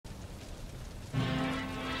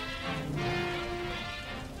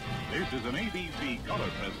This is an ABC color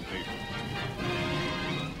presentation.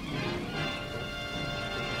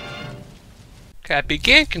 Okay, I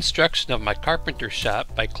began construction of my carpenter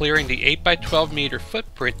shop by clearing the 8x12 meter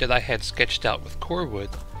footprint that I had sketched out with core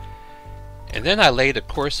wood. And then I laid a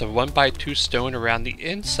course of 1x2 stone around the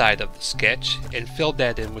inside of the sketch and filled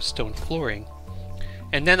that in with stone flooring.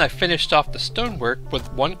 And then I finished off the stonework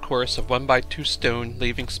with one course of 1x2 stone,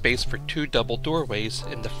 leaving space for 2 double doorways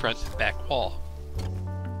in the front and back wall.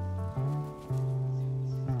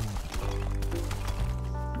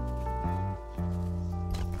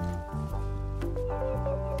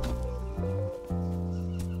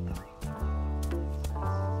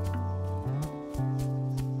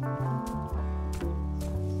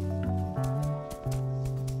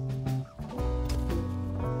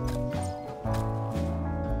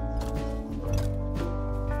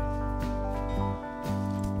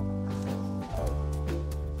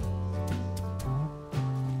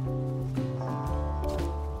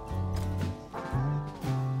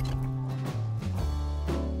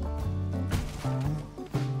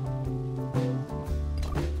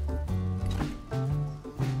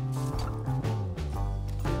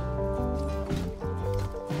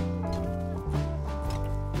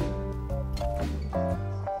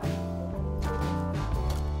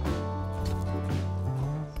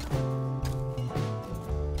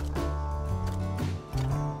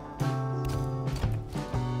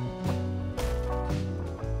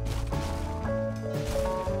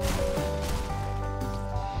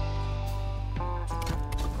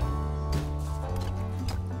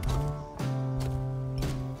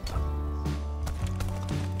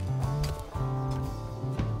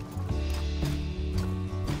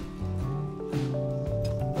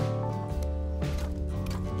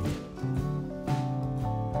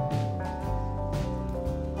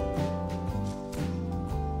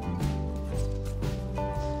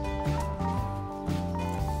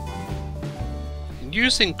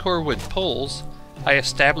 Using core wood poles, I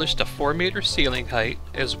established a 4 meter ceiling height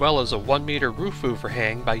as well as a 1 meter roof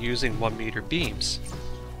overhang by using 1 meter beams.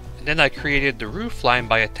 And then I created the roof line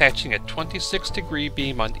by attaching a 26-degree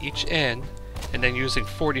beam on each end and then using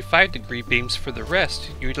 45-degree beams for the rest,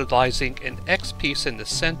 utilizing an X piece in the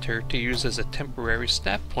center to use as a temporary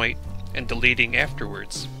snap point and deleting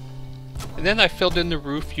afterwards. And then I filled in the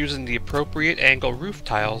roof using the appropriate angle roof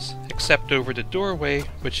tiles, except over the doorway,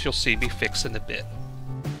 which you'll see me fix in a bit.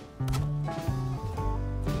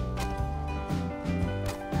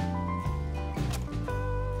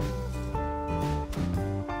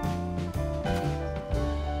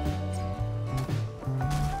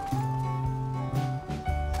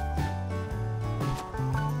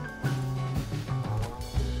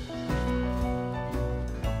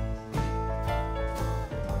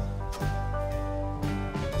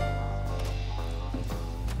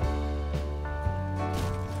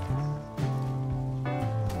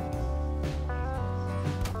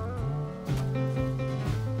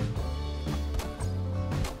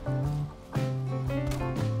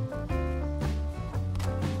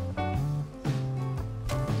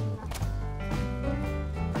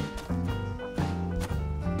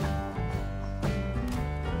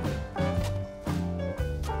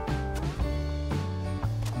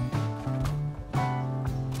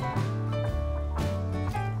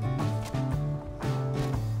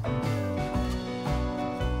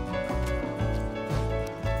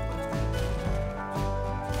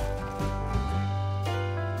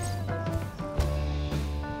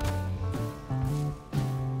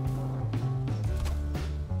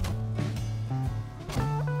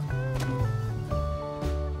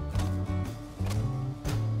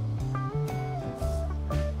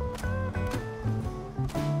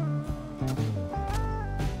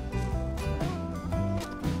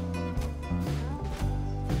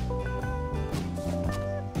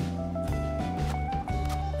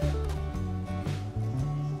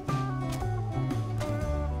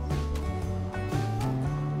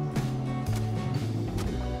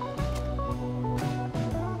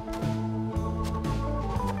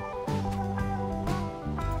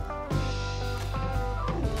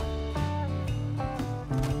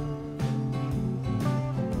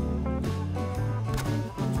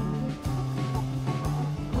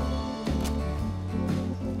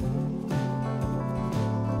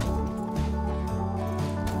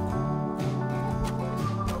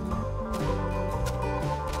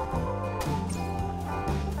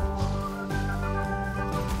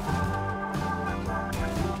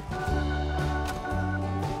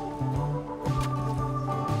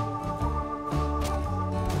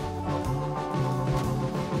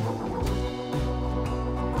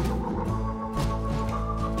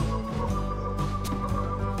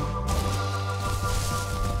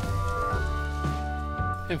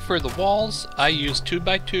 And for the walls, I use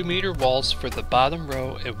 2x2 meter walls for the bottom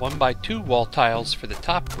row and 1x2 wall tiles for the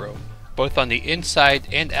top row, both on the inside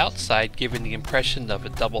and outside, giving the impression of a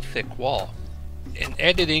double thick wall. And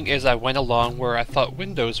editing as I went along where I thought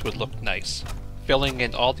windows would look nice, filling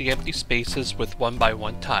in all the empty spaces with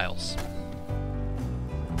 1x1 tiles.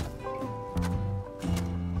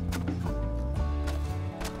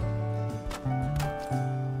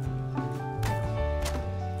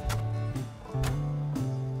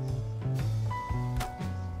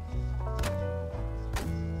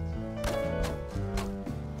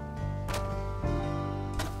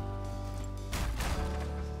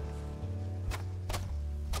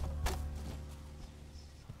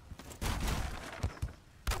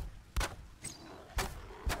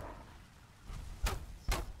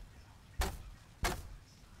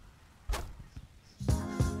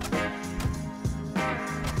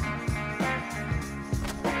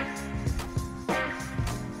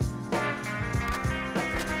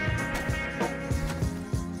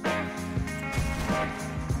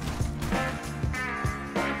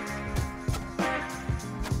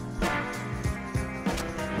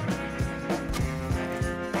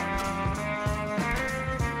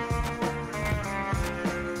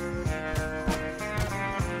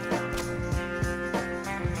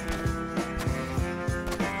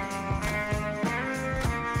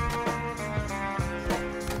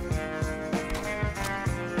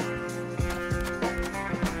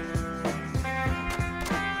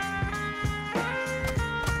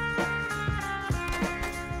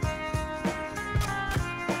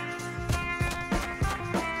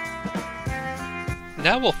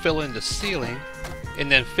 Now we'll fill in the ceiling,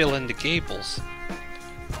 and then fill in the gables.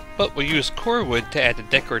 But we'll use core wood to add a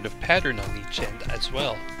decorative pattern on each end as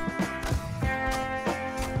well.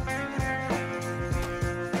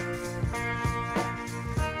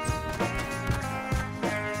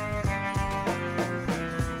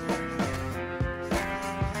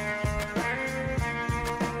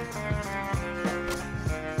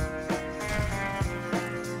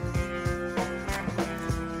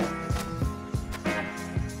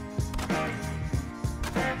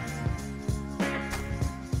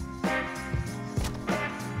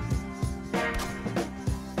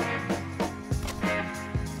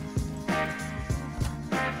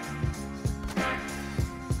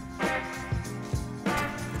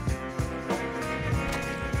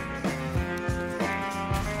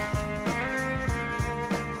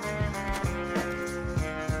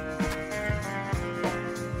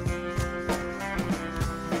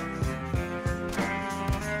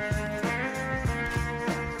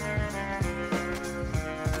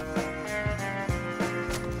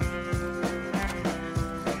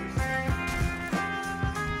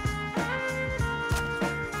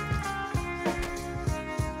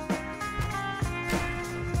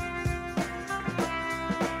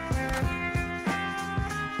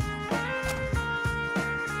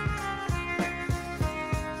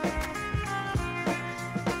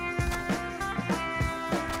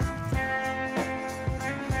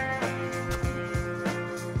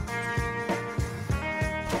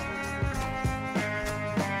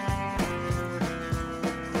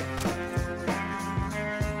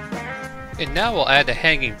 And now we'll add a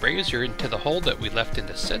hanging brazier into the hole that we left in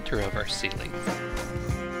the center of our ceiling.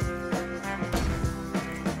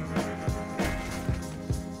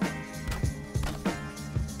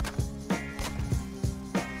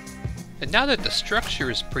 And now that the structure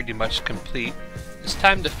is pretty much complete, it's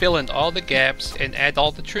time to fill in all the gaps and add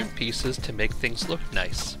all the trim pieces to make things look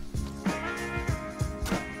nice.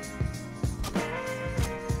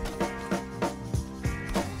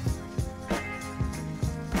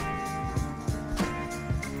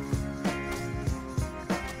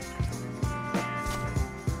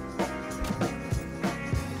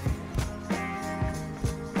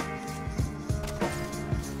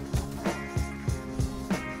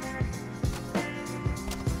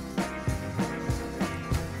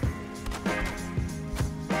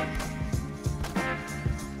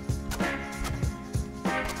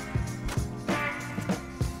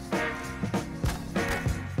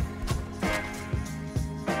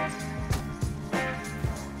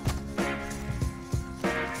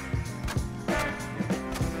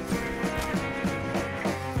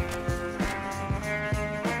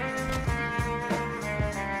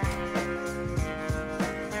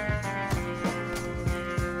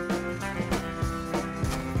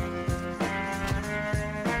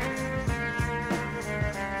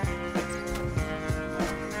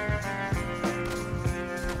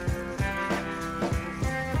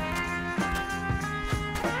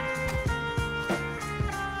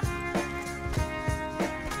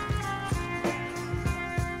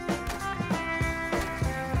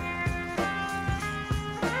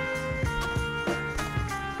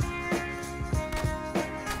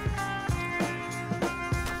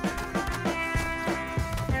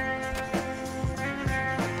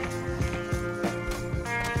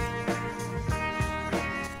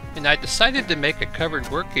 and I decided to make a covered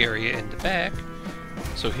work area in the back.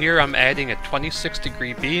 So here I'm adding a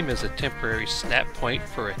 26-degree beam as a temporary snap point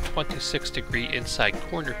for a 26-degree inside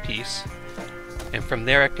corner piece. And from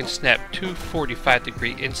there I can snap two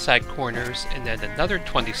 45-degree inside corners and then another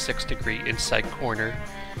 26-degree inside corner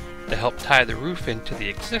to help tie the roof into the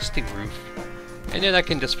existing roof. And then I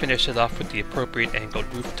can just finish it off with the appropriate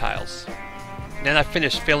angled roof tiles. And then I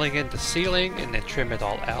finish filling in the ceiling and then trim it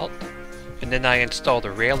all out. And then I install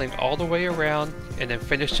the railing all the way around and then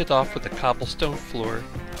finish it off with a cobblestone floor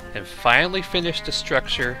and finally finish the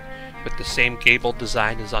structure with the same gable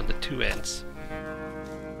design as on the two ends.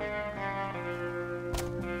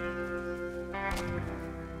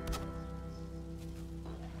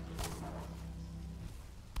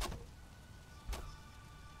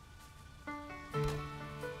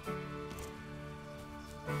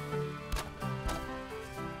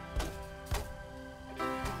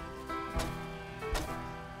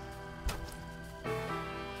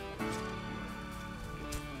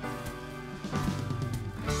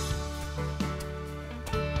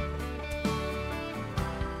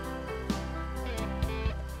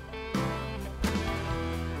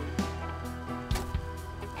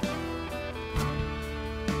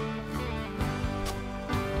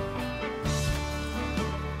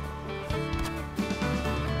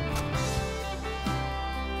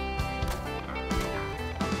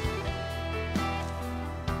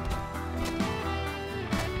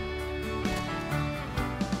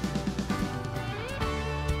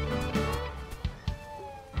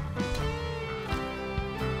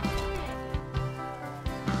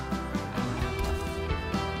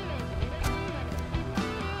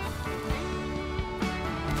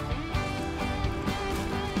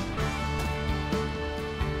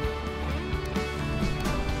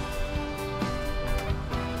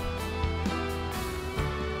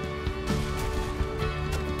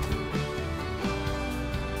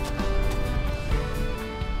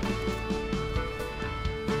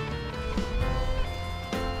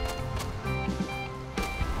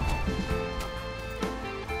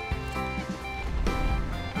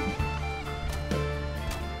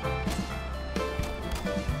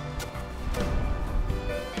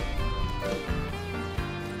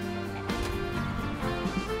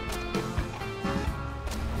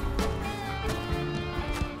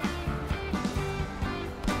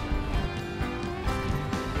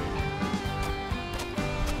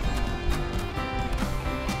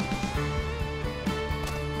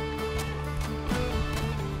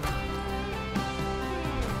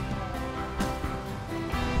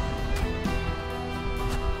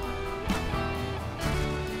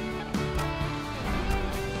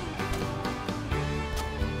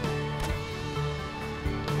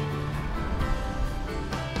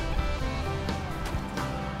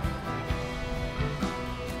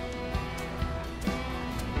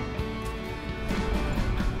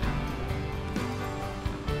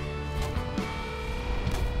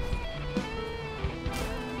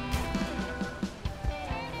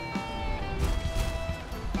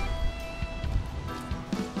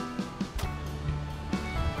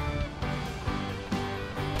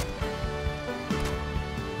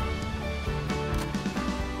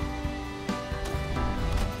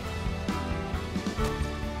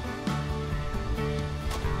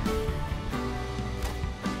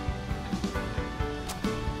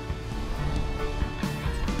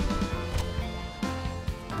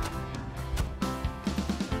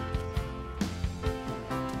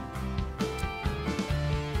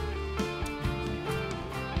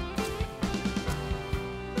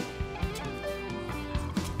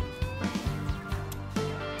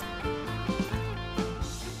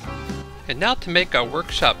 And now to make our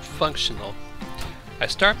workshop functional. I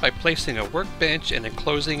start by placing a workbench and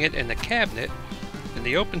enclosing it in a cabinet, and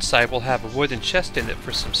the open side will have a wooden chest in it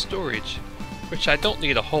for some storage, which I don't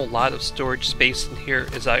need a whole lot of storage space in here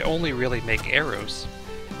as I only really make arrows.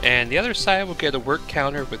 And the other side will get a work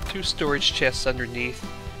counter with two storage chests underneath,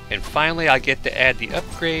 and finally I get to add the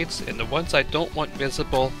upgrades, and the ones I don't want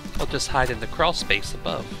visible I'll just hide in the crawl space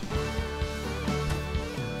above.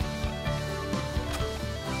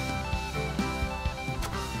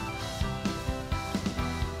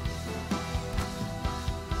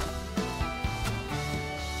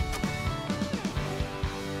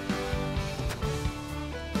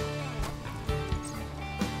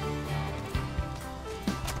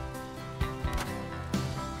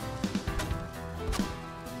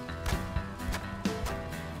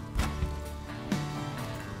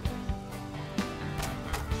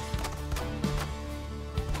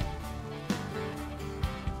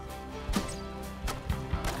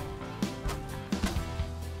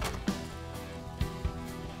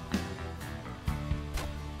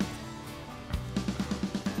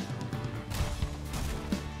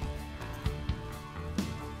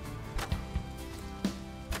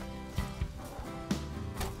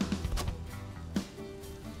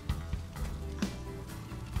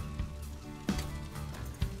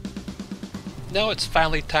 Now it's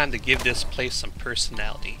finally time to give this place some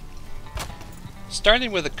personality.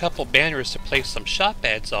 Starting with a couple banners to place some shop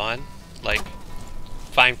ads on, like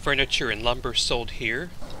fine furniture and lumber sold here,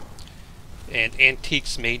 and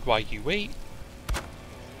antiques made while you wait.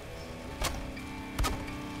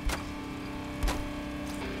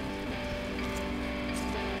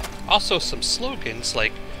 Also some slogans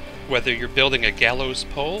like, whether you're building a gallows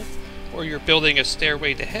pole or you're building a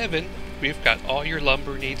stairway to heaven, we've got all your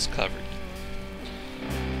lumber needs covered.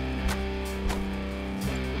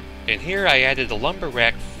 And here I added a lumber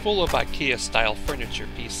rack full of IKEA style furniture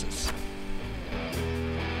pieces.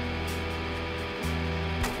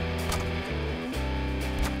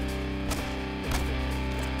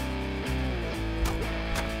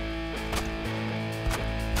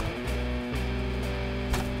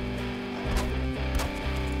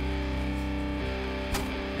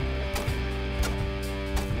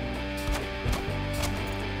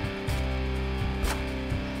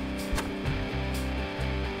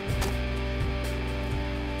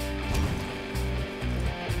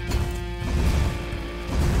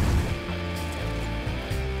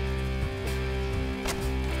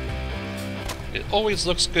 It always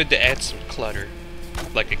looks good to add some clutter,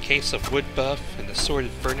 like a case of wood buff and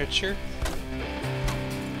assorted furniture.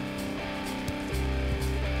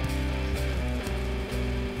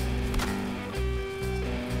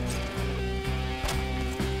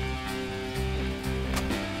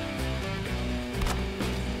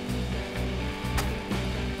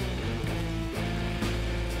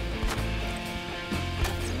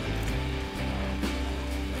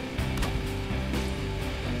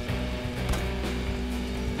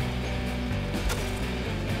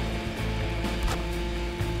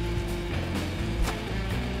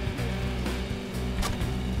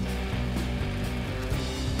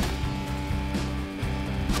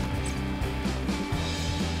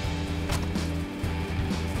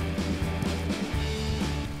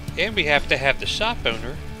 And we have to have the shop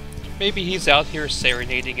owner. Maybe he's out here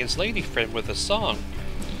serenading his lady friend with a song.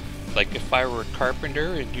 Like, if I were a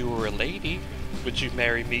carpenter and you were a lady, would you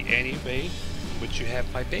marry me anyway? Would you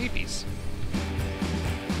have my babies?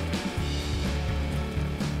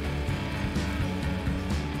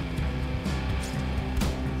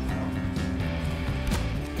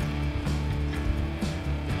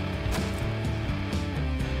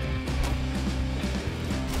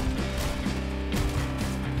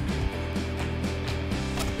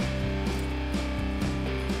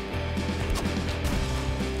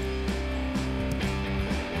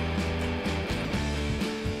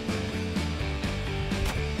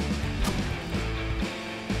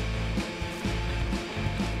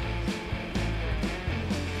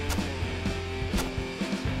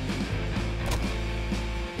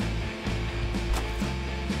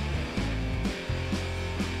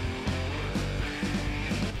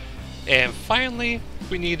 And finally,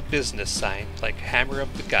 we need a business sign, like Hammer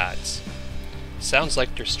of the Gods. Sounds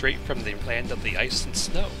like they're straight from the land of the ice and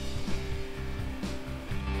snow.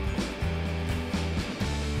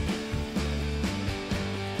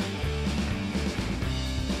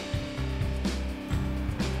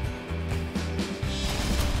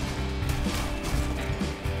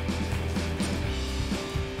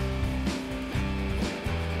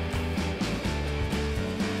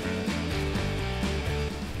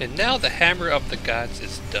 And now the Hammer of the Gods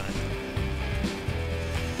is done.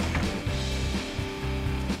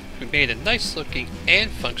 We made a nice looking and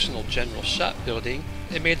functional general shop building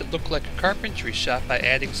and made it look like a carpentry shop by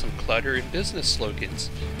adding some clutter and business slogans.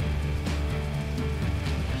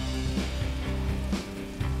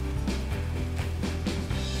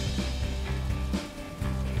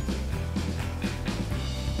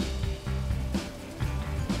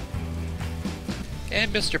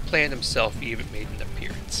 And Mr. Plan himself even made an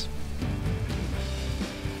appearance.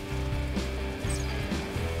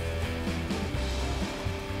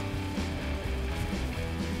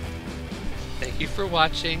 Thank you for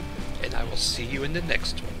watching, and I will see you in the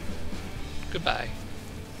next one. Goodbye.